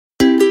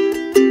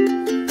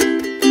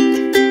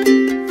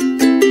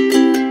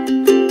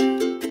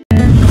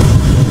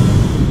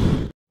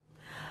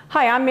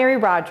Hi, I'm Mary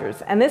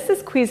Rogers, and this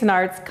is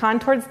Cuisinart's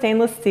contoured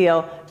stainless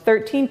steel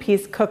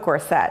 13-piece cookware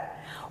set.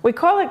 We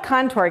call it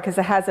contour because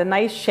it has a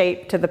nice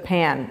shape to the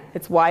pan.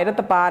 It's wide at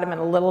the bottom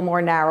and a little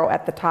more narrow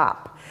at the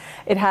top.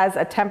 It has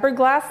a tempered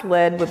glass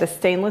lid with a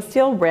stainless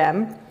steel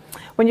rim.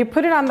 When you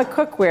put it on the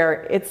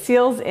cookware, it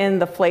seals in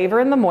the flavor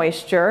and the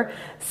moisture,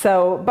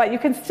 but you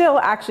can still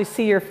actually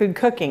see your food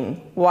cooking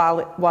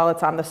while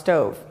it's on the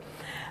stove.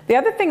 The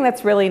other thing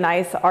that's really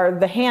nice are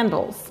the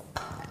handles.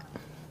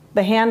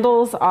 The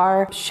handles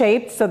are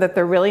shaped so that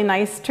they're really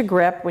nice to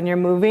grip when you're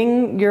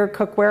moving your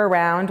cookware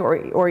around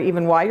or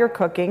even while you're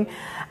cooking.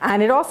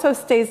 And it also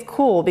stays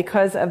cool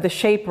because of the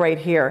shape right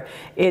here.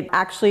 It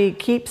actually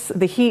keeps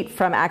the heat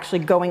from actually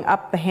going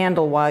up the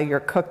handle while you're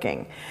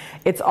cooking.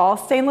 It's all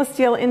stainless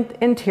steel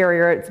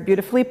interior. It's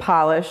beautifully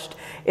polished.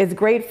 It's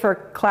great for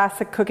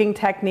classic cooking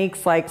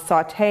techniques like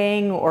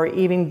sautéing or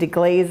even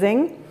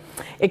deglazing.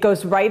 It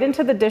goes right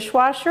into the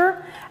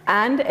dishwasher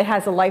and it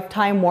has a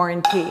lifetime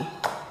warranty.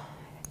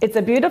 It's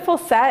a beautiful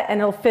set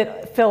and it'll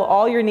fill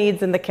all your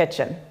needs in the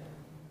kitchen.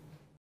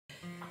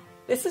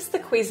 This is the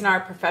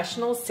Cuisinart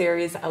Professional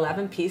Series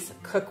 11-piece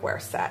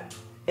cookware set.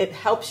 It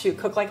helps you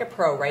cook like a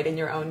pro right in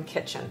your own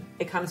kitchen.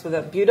 It comes with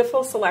a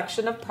beautiful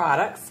selection of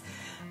products,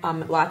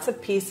 lots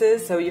of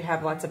pieces, so you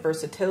have lots of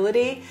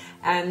versatility,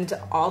 and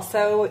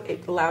also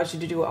it allows you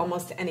to do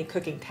almost any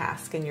cooking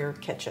task in your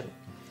kitchen.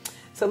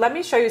 So let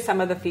me show you some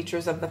of the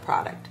features of the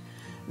product.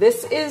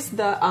 This is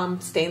the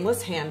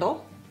stainless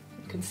handle.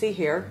 You can see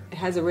here, it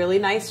has a really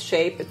nice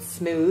shape, it's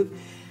smooth.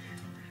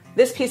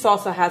 This piece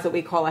also has what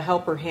we call a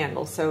helper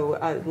handle,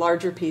 so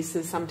larger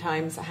pieces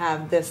sometimes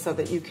have this so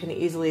that you can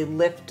easily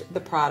lift the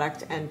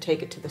product and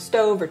take it to the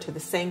stove or to the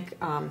sink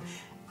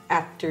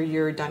after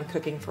you're done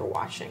cooking for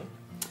washing.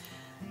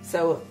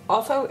 So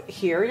also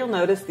here you'll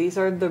notice these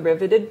are the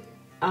riveted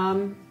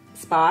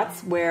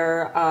spots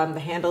where the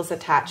handle is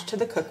attached to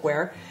the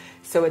cookware,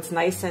 so it's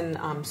nice and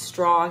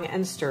strong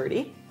and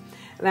sturdy.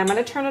 And I'm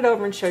going to turn it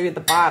over and show you the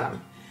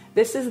bottom.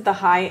 This is the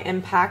high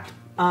impact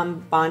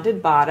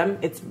bonded bottom.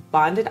 It's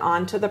bonded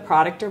onto the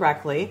product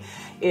directly.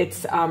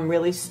 It's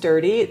really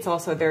sturdy. It's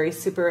also very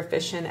super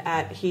efficient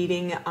at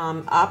heating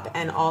up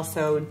and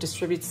also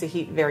distributes the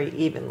heat very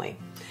evenly.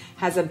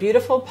 Has a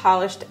beautiful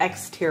polished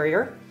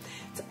exterior.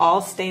 It's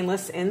all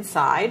stainless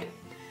inside.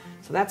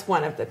 So that's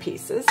one of the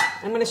pieces.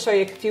 I'm going to show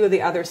you a few of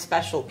the other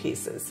special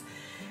pieces.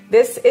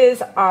 This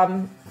is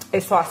a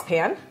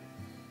saucepan,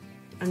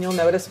 and you'll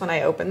notice when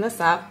I open this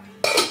up,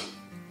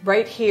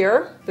 right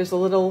here, there's a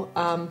little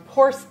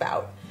pour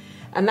spout,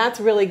 and that's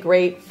really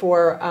great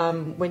for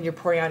when you're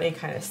pouring out any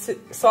kind of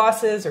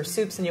sauces or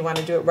soups and you want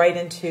to do it right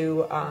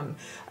into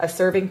a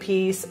serving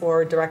piece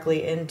or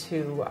directly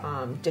into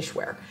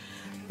dishware.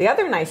 The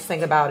other nice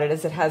thing about it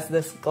is it has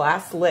this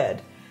glass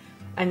lid,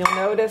 and you'll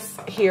notice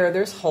here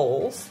there's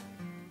holes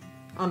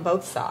on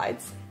both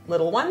sides,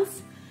 little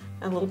ones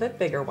and a little bit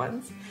bigger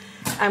ones.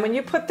 And when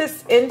you put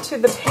this into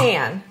the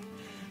pan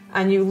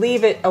and you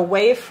leave it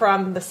away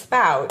from the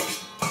spout,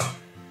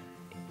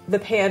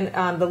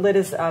 the lid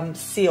is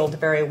sealed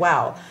very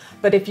well.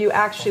 But if you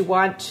actually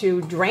want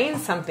to drain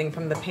something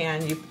from the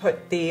pan, you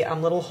put the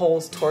little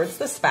holes towards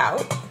the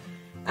spout,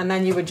 and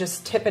then you would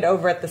just tip it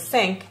over at the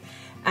sink,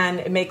 and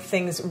it makes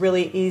things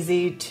really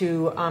easy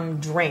to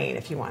drain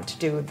if you want to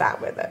do that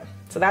with it.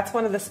 So that's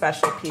one of the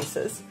special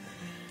pieces.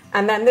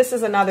 And then this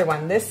is another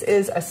one. This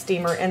is a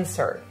steamer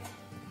insert.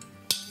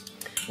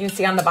 You can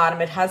see on the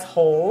bottom it has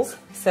holes,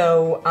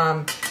 so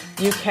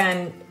you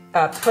can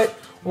put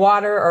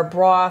water or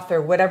broth or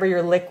whatever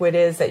your liquid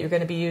is that you're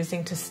going to be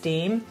using to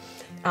steam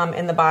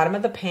in the bottom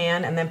of the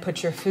pan, and then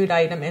put your food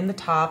item in the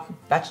top,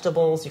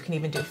 vegetables, you can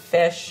even do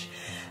fish.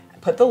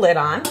 Put the lid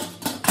on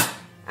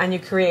and you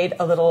create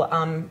a little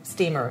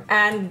steamer.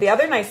 And the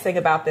other nice thing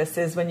about this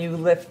is when you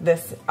lift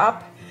this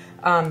up,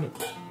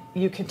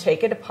 you can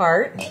take it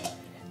apart.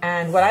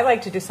 And what I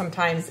like to do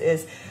sometimes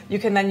is you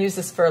can then use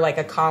this for like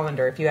a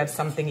colander. If you have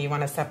something you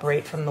want to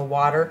separate from the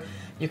water,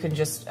 you can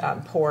just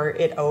pour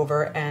it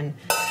over and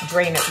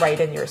drain it right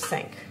in your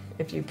sink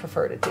if you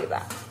prefer to do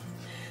that.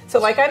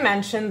 So like I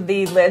mentioned,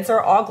 the lids are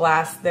all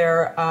glass.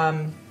 They're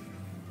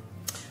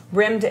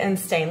rimmed in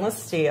stainless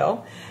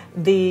steel.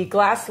 The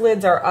glass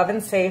lids are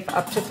oven safe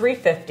up to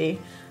 350.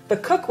 The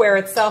cookware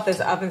itself is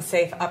oven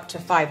safe up to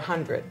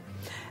 500.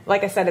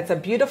 Like I said, it's a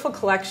beautiful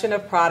collection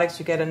of products.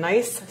 You get a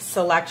nice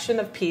selection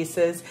of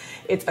pieces.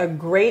 It's a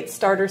great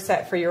starter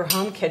set for your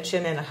home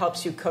kitchen, and it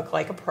helps you cook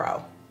like a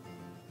pro.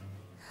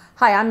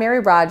 Hi, I'm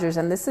Mary Rogers,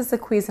 and this is the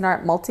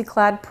Cuisinart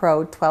Multi-Clad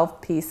Pro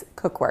 12-piece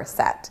cookware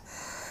set.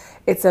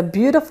 It's a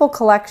beautiful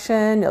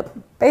collection,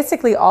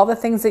 basically all the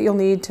things that you'll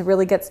need to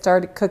really get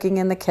started cooking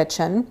in the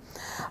kitchen.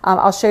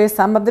 I'll show you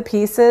some of the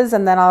pieces,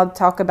 and then I'll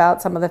talk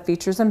about some of the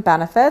features and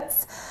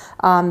benefits.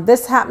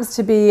 This happens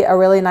to be a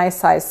really nice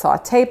size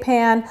saute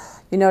pan.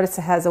 You notice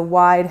it has a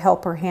wide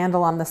helper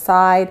handle on the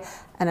side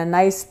and a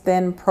nice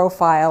thin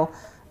profile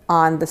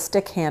on the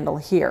stick handle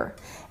here.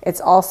 It's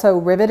also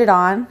riveted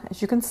on,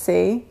 as you can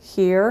see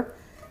here,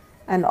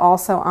 and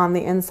also on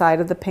the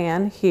inside of the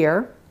pan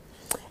here.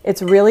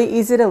 It's really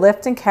easy to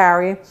lift and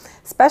carry,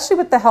 especially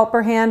with the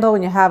helper handle.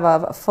 When you have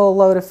a full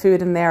load of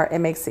food in there, it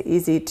makes it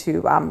easy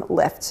to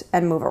lift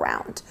and move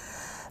around.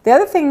 The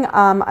other thing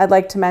I'd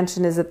like to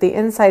mention is that the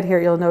inside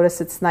here, you'll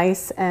notice it's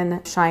nice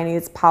and shiny.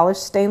 It's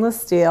polished stainless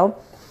steel.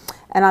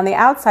 And on the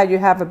outside, you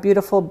have a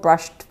beautiful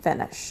brushed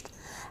finish.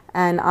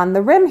 And on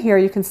the rim here,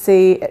 you can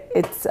see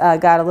it's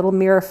got a little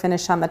mirror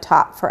finish on the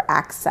top for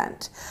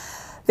accent.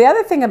 The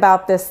other thing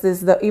about this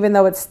is that even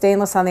though it's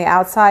stainless on the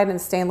outside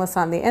and stainless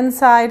on the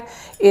inside,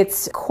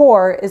 its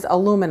core is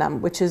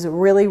aluminum, which is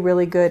really,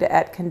 really good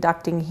at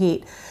conducting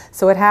heat.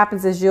 So what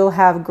happens is you'll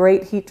have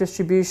great heat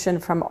distribution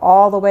from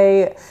all the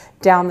way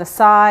down the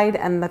side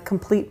and the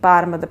complete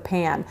bottom of the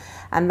pan.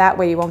 And that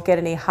way you won't get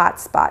any hot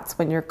spots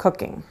when you're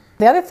cooking.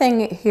 The other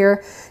thing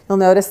here, you'll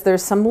notice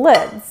there's some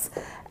lids.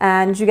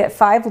 And you get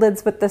 5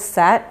 lids with this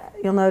set.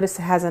 You'll notice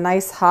it has a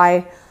nice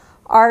high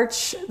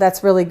arch.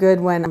 That's really good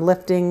when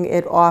lifting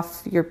it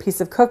off your piece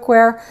of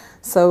cookware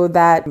so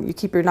that you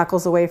keep your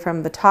knuckles away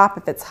from the top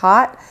if it's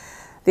hot.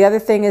 The other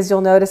thing is you'll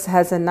notice it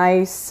has a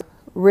nice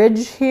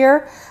ridge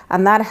here,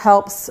 and that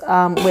helps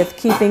with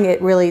keeping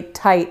it really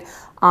tight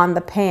on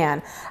the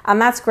pan.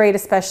 And that's great,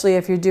 especially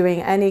if you're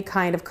doing any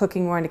kind of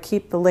cooking where to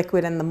keep the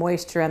liquid and the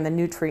moisture and the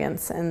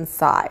nutrients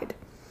inside.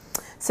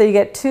 So you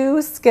get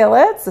 2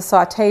 skillets, a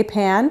saute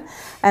pan,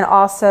 and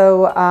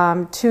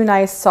also 2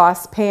 nice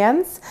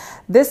saucepans.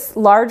 This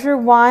larger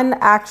one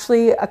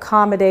actually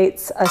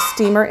accommodates a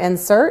steamer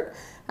insert,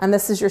 and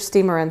this is your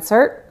steamer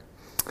insert.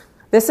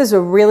 This is a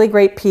really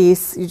great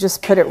piece. You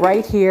just put it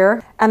right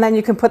here, and then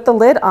you can put the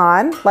lid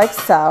on like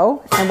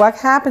so. And what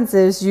happens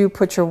is you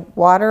put your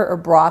water or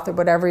broth or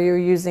whatever you're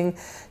using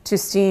to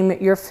steam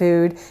your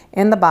food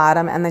in the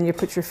bottom, and then you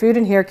put your food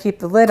in here, keep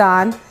the lid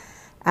on,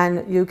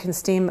 and you can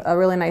steam a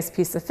really nice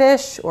piece of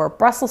fish or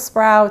Brussels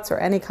sprouts or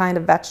any kind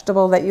of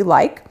vegetable that you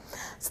like.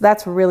 So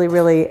that's really,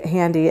 really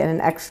handy and an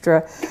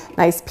extra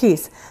nice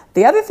piece.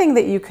 The other thing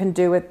that you can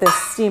do with this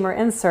steamer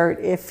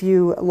insert, if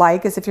you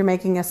like, is if you're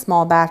making a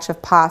small batch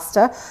of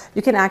pasta,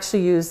 you can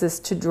actually use this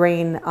to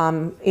drain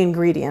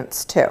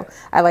ingredients too.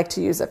 I like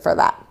to use it for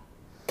that.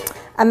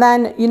 And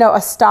then, you know,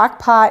 a stock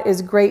pot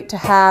is great to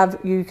have.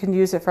 You can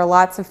use it for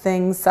lots of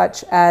things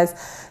such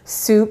as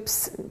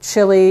soups,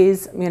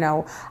 chilies. You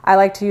know, I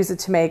like to use it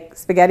to make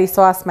spaghetti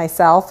sauce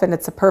myself, and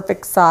it's a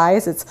perfect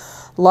size. It's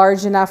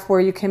large enough where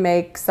you can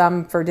make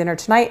some for dinner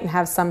tonight and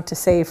have some to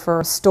save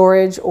for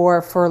storage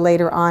or for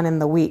later on in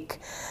the week.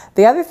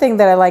 The other thing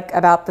that I like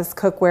about this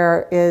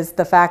cookware is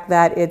the fact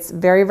that it's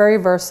very, very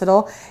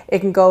versatile. It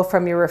can go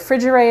from your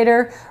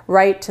refrigerator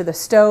right to the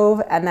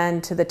stove and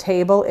then to the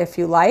table if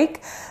you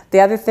like. The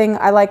other thing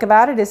I like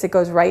about it is it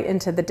goes right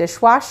into the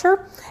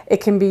dishwasher. It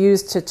can be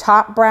used to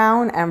top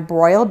brown and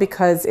broil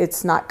because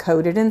it's not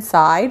coated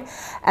inside.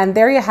 And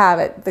there you have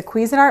it, the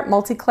Cuisinart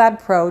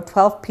Multi-Clad Pro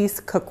 12-piece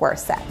cookware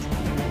set.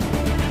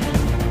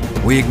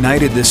 We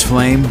ignited this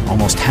flame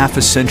almost half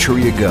a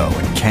century ago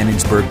in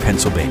Canonsburg,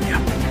 Pennsylvania.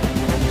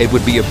 It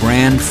would be a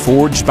brand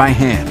forged by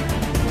hand,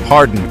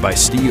 hardened by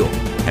steel,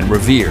 and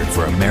revered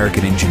for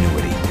American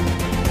ingenuity.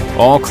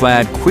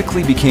 All-Clad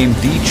quickly became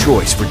the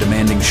choice for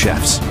demanding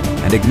chefs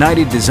and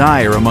ignited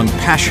desire among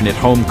passionate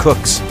home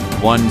cooks,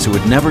 ones who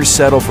would never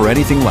settle for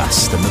anything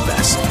less than the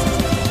best.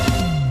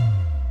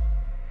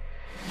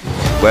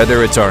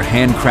 Whether it's our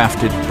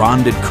handcrafted,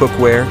 bonded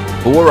cookware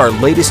or our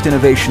latest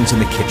innovations in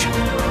the kitchen,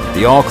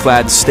 the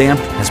All-Clad stamp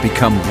has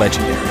become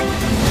legendary,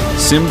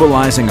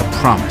 symbolizing a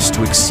promise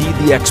to exceed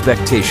the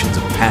expectations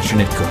of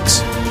passionate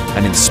cooks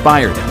and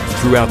inspire them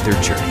throughout their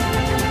journey.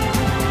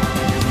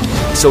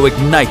 So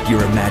ignite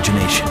your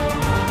imagination.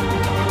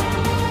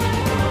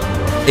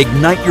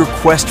 Ignite your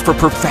quest for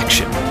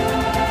perfection.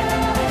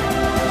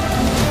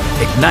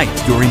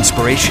 Ignite your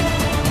inspiration.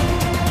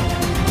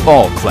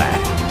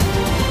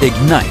 All-Clad.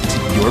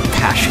 Ignite your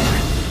passion.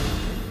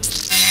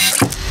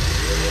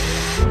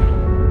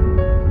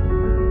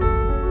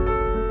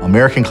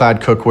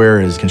 American-Clad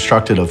cookware is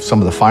constructed of some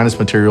of the finest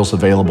materials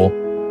available.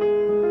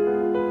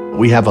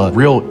 We have a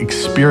real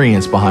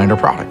experience behind our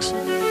products.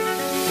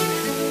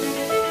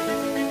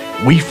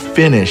 We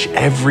finish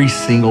every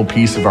single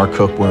piece of our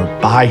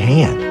cookware by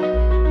hand.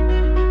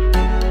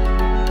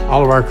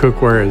 All of our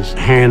cookware is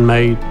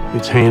handmade,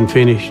 it's hand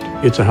finished,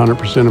 it's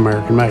 100%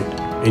 American made.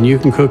 And you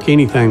can cook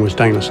anything with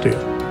stainless steel.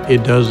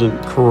 It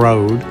doesn't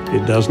corrode,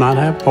 it does not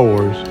have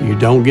pores, you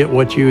don't get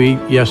what you eat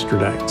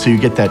yesterday. So you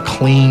get that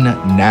clean,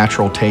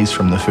 natural taste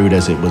from the food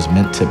as it was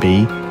meant to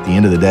be. At the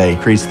end of the day,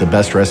 it creates the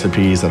best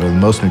recipes that are the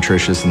most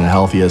nutritious and the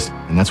healthiest,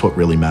 and that's what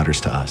really matters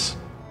to us.